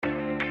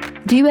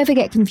Do you ever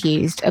get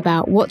confused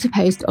about what to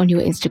post on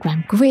your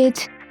Instagram grid,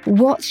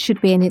 what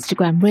should be an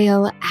Instagram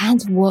reel,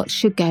 and what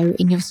should go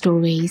in your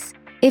stories?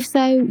 If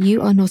so,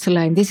 you are not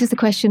alone. This is the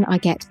question I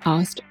get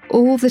asked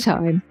all the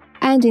time.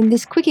 And in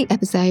this quickie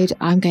episode,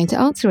 I'm going to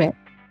answer it.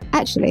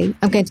 Actually,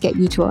 I'm going to get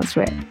you to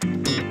answer it.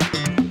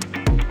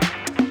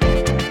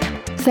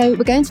 So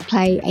we're going to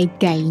play a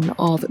game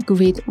of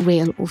grid,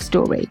 reel or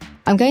story.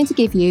 I'm going to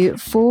give you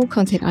 4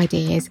 content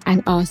ideas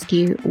and ask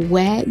you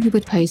where you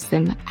would post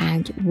them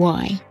and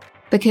why.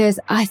 Because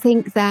I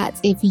think that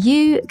if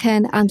you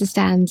can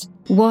understand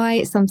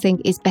why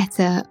something is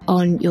better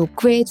on your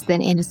grid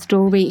than in a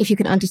story, if you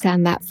can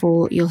understand that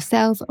for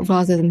yourself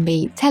rather than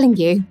me telling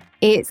you,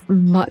 it's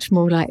much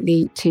more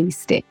likely to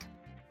stick.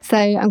 So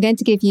I'm going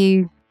to give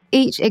you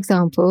each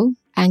example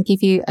and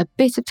give you a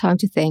bit of time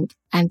to think,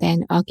 and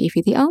then I'll give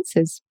you the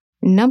answers.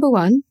 Number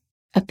 1,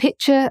 a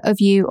picture of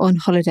you on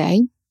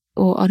holiday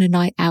or on a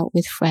night out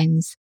with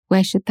friends.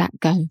 Where should that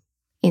go?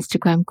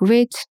 Instagram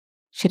grid?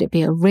 Should it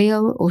be a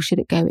reel or should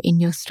it go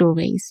in your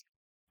stories?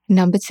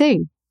 Number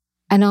 2,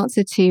 an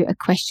answer to a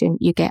question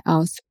you get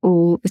asked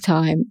all the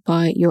time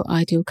by your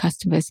ideal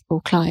customers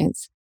or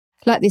clients.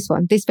 Like this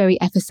one, this very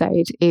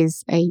episode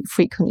is a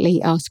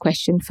frequently asked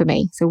question for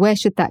me. So where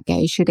should that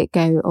go? Should it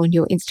go on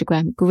your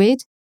Instagram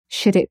grid?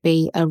 Should it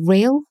be a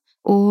reel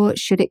or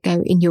should it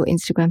go in your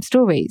Instagram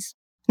stories?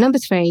 Number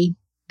 3,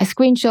 a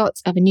screenshot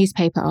of a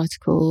newspaper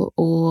article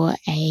or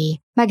a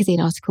magazine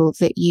article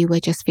that you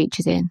were just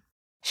featured in.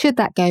 Should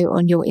that go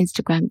on your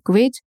Instagram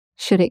grid?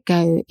 Should it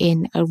go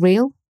in a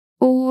reel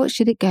or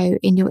should it go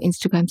in your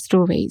Instagram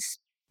stories?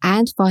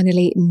 And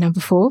finally,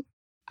 number 4,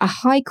 a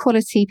high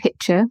quality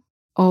picture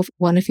of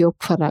one of your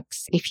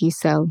products. If you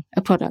sell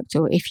a product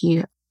or if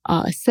you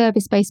are a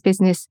service-based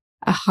business,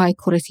 a high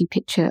quality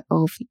picture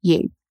of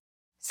you.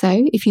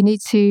 So if you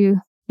need to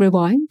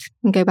rewind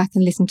and go back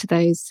and listen to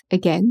those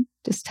again,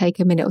 just take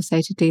a minute or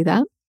so to do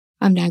that.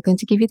 I'm now going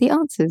to give you the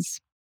answers.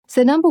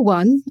 So number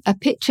 1, a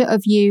picture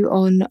of you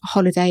on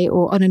holiday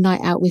or on a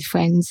night out with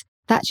friends.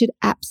 That should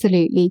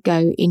absolutely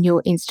go in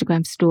your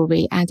Instagram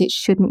story and it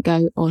shouldn't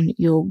go on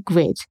your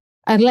grid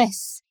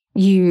unless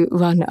you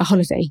run a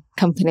holiday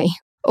company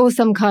or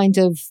some kind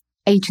of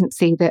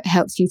agency that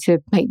helps you to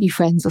make new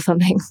friends or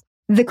something.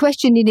 The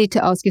question you need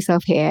to ask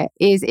yourself here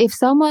is if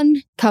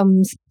someone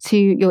comes to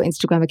your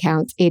Instagram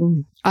account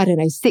in,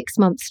 6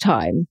 months'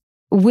 time,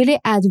 will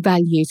it add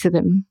value to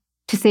them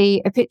to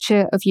see a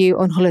picture of you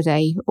on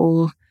holiday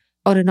or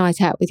on a night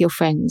out with your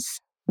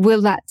friends?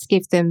 Will that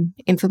give them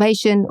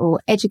information or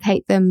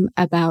educate them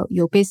about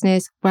your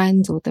business,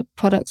 brand, or the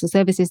products or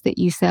services that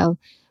you sell?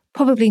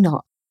 Probably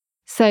not.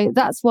 So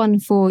that's one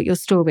for your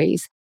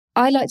stories.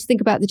 I like to think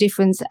about the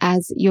difference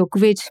as your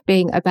grid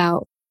being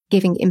about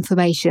giving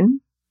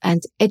information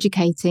and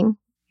educating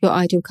your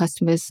ideal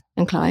customers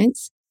and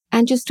clients,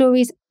 and your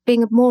stories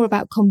being more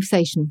about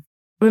conversation.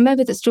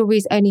 Remember that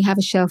stories only have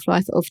a shelf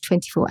life of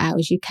 24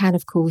 hours. You can,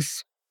 of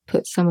course,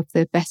 put some of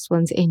the best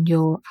ones in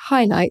your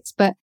highlights,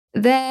 but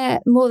they're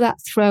more that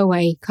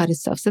throwaway kind of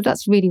stuff. So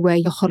that's really where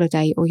your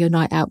holiday or your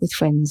night out with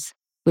friends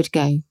would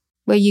go,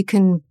 where you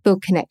can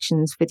build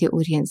connections with your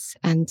audience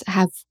and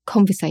have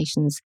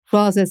conversations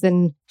rather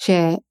than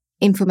share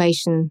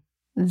information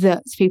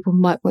that people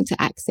might want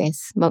to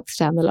access months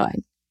down the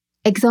line.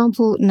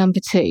 Example number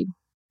 2,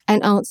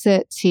 an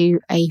answer to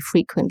a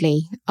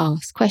frequently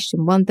asked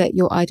question, one that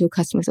your ideal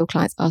customers or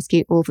clients ask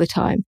you all the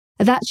time.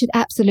 That should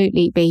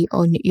absolutely be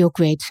on your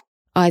grid,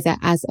 either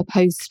as a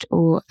post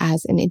or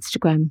as an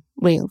Instagram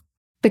reel.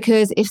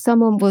 Because if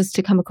someone was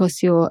to come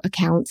across your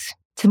account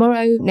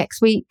tomorrow,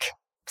 next week,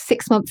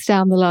 6 months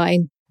down the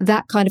line,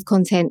 that kind of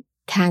content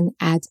can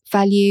add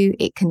value,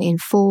 it can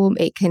inform,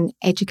 it can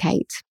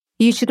educate.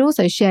 You should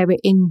also share it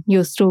in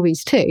your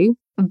stories too,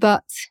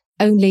 but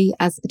only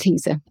as a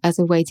teaser, as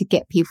a way to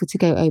get people to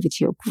go over to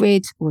your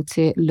grid or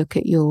to look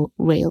at your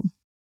reel.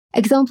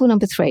 Example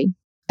number 3,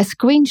 a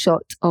screenshot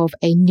of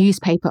a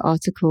newspaper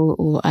article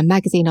or a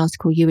magazine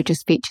article you were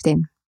just featured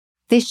in.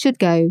 This should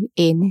go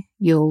in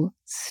your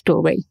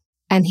story.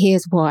 And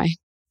here's why.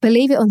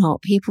 Believe it or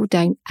not, people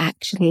don't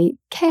actually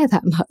care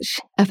that much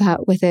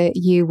about whether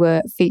you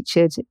were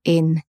featured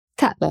in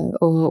Tatler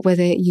or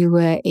whether you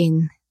were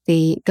in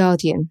The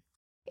Guardian.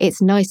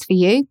 It's nice for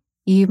you.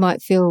 You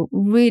might feel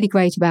really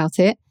great about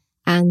it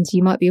and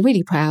you might be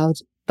really proud,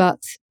 but,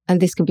 and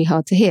this can be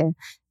hard to hear,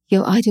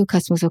 your ideal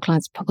customers or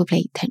clients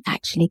probably don't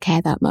actually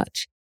care that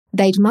much.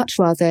 They'd much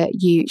rather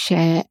you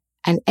share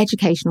an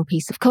educational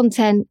piece of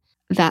content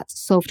that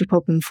solved a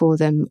problem for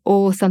them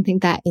or something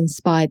that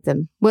inspired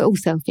them. We're all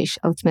selfish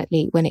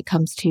ultimately when it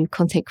comes to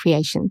content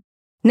creation.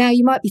 Now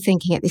you might be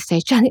thinking at this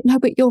stage, Janet, no,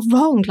 but you're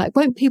wrong. Like,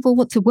 won't people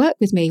want to work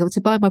with me or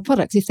to buy my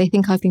products if they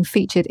think I've been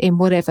featured in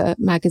whatever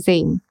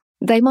magazine?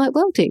 They might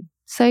well do.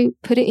 So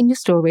put it in your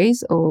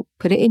stories or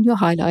put it in your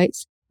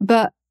highlights.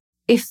 But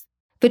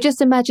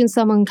just imagine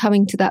someone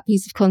coming to that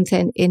piece of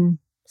content in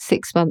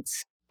 6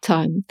 months'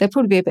 time. They'll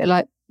probably be a bit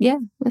like, yeah,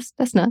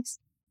 that's nice.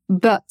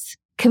 But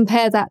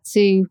compare that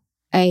to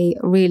a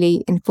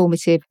really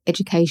informative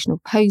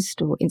educational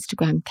post or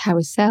Instagram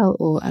carousel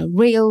or a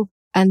reel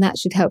And that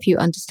should help you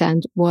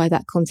understand why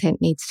that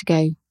content needs to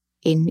go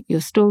in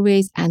your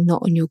stories and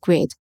not on your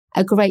grid.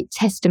 A great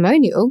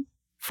testimonial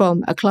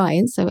from a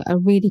client, so a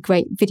really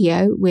great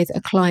video with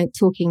a client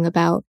talking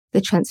about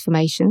the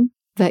transformation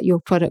that your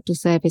product or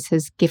service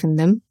has given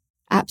them.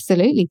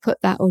 Absolutely put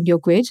that on your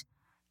grid.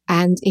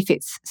 And if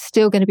it's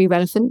still going to be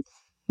relevant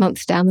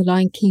months down the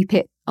line, keep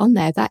it on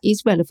there. That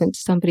is relevant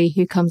to somebody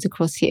who comes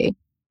across you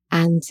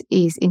and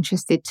is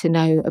interested to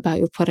know about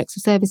your products or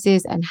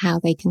services and how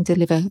they can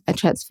deliver a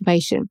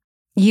transformation.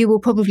 You will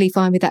probably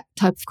find with that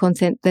type of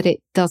content that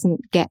it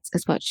doesn't get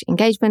as much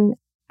engagement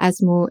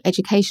as more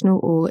educational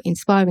or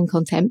inspiring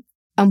content.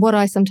 And what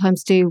I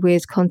sometimes do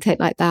with content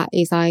like that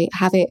is I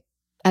have it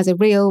as a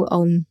reel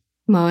on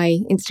my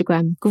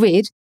Instagram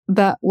grid,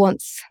 but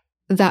once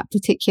that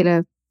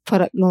particular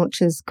product launch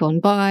has gone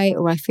by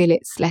or I feel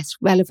it's less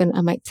relevant,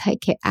 I might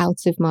take it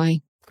out of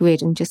my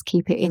grid and just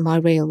keep it in my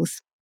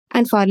reels.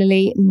 And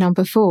finally,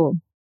 number 4,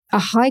 a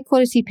high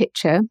quality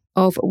picture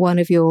of one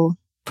of your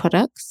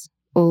products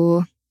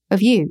or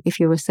of you if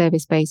you're a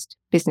service-based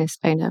business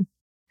owner.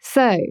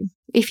 So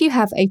if you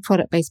have a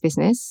product-based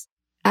business,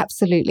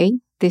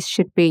 absolutely, this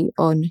should be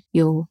on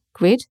your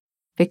grid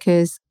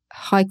because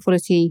high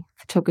quality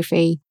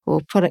photography or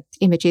product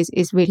images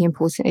is really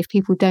important. If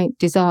people don't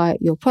desire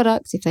your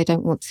product, if they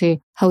don't want to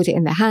hold it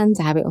in their hand,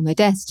 to have it on their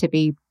desk, to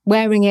be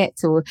wearing it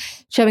or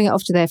showing it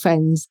off to their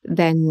friends,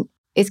 then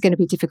it's going to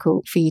be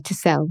difficult for you to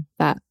sell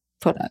that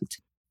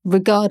product,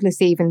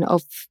 regardless even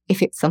of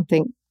if it's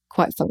something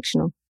quite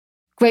functional.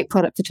 Great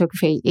product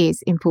photography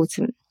is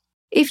important.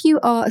 If you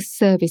are a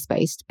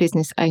service-based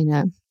business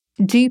owner,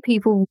 do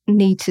people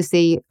need to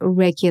see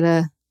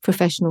regular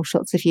professional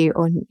shots of you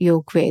on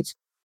your grid?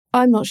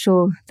 I'm not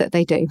sure that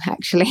they do,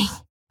 actually.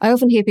 I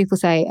often hear people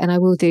say, and I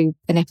will do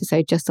an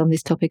episode just on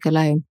this topic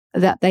alone,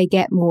 that they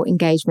get more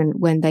engagement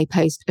when they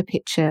post a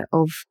picture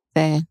of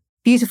their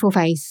beautiful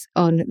face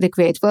on the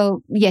grid.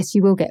 Well, yes,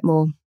 you will get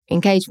more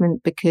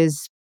engagement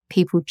because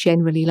people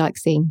generally like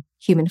seeing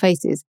human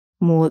faces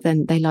more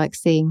than they like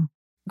seeing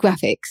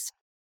graphics.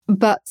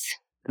 But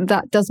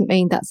that doesn't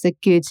mean that's a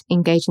good,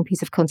 engaging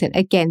piece of content.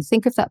 Again,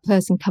 think of that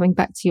person coming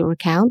back to your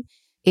account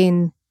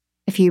in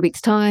a few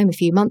weeks' time, a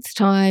few months'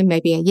 time,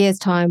 maybe a year's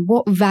time.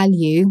 What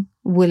value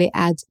will it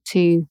add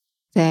to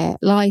their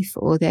life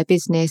or their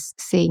business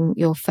seeing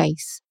your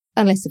face?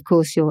 Unless, of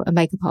course, you're a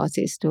makeup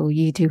artist or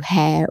you do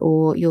hair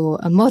or you're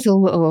a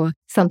model or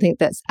something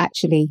that's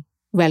actually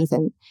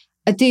relevant.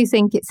 I do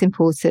think it's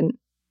important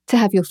to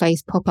have your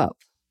face pop up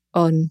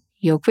on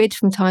your grid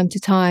from time to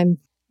time,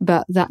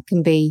 but that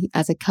can be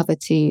as a cover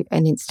to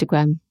an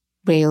Instagram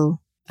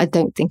reel. I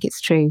don't think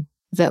it's true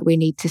that we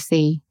need to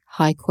see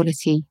high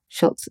quality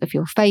shots of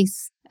your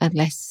face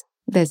unless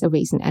there's a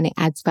reason and it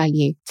adds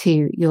value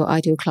to your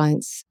ideal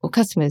clients or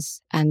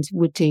customers and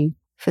would do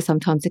for some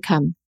time to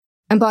come.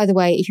 And by the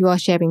way, if you are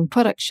sharing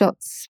product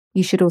shots,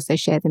 you should also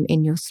share them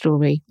in your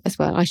story as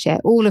well. I share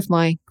all of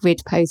my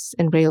grid posts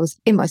and reels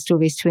in my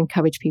stories to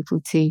encourage people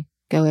to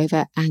go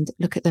over and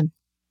look at them.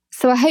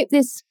 So I hope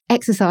this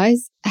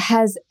exercise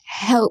has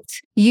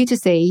helped you to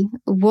see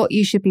what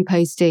you should be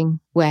posting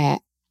where.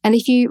 And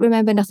if you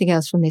remember nothing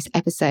else from this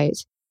episode,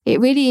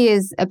 it really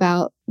is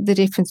about the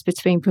difference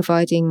between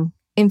providing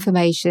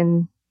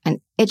information and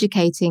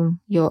educating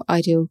your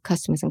ideal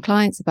customers and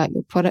clients about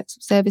your products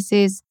or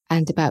services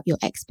and about your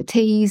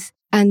expertise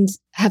and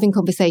having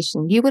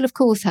conversation. You will, of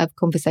course, have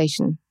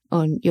conversation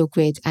on your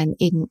grid and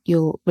in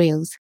your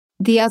reels.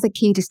 The other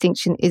key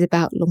distinction is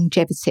about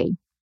longevity.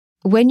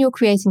 When you're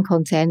creating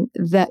content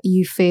that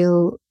you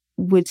feel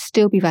would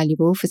still be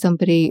valuable for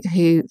somebody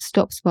who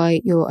stops by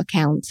your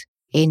account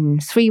in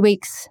 3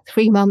 weeks,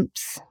 3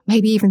 months,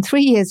 maybe even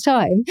 3 years'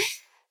 time,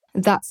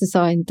 that's a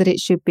sign that it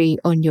should be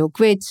on your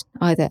grid,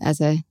 either as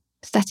a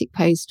static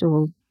post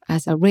or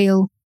as a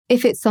reel.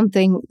 If it's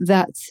something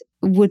that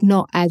would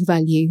not add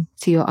value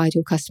to your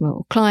ideal customer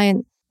or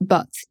client,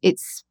 but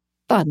it's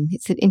fun,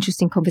 it's an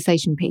interesting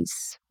conversation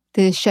piece,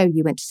 the show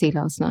you went to see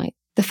last night,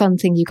 the fun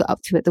thing you got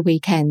up to at the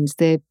weekend,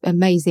 the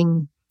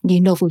amazing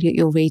new novel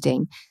you're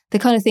reading, the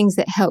kind of things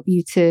that help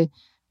you to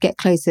get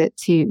closer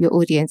to your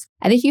audience.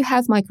 And if you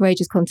have my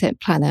Courageous Content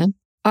Planner,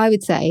 I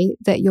would say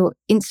that your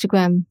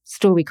Instagram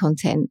story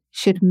content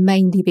should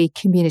mainly be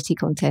community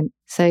content.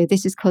 So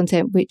this is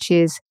content which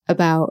is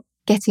about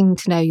getting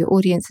to know your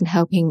audience and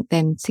helping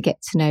them to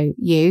get to know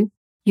you.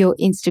 Your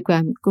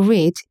Instagram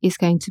grid is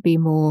going to be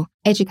more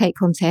educate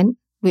content,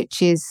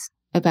 which is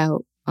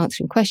about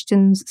answering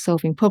questions,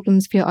 solving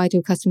problems for your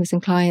ideal customers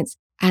and clients,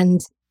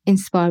 and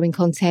inspiring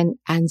content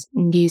and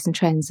news and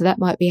trends. So that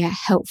might be a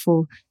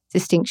helpful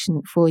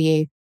distinction for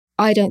you.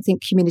 I don't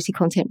think community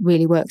content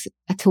really works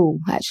at all,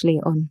 actually,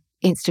 on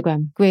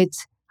Instagram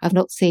grids. I've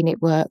not seen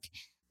it work,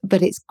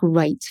 but it's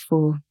great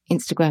for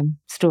Instagram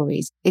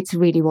stories. It's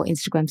really what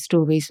Instagram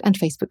stories and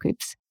Facebook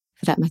groups,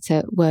 for that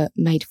matter, were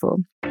made for.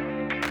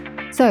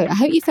 So I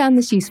hope you found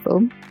this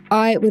useful.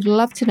 I would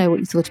love to know what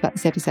you thought about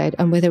this episode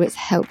and whether it's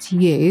helped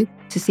you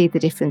to see the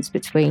difference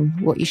between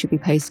what you should be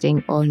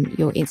posting on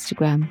your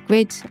Instagram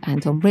grid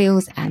and on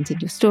Reels and in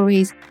your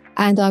stories.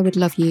 And I would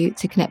love you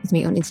to connect with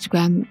me on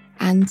Instagram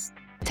and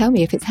tell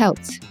me if it's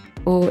helped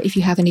or if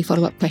you have any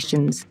follow-up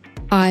questions.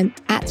 I'm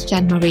at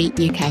Jan Murray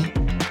UK.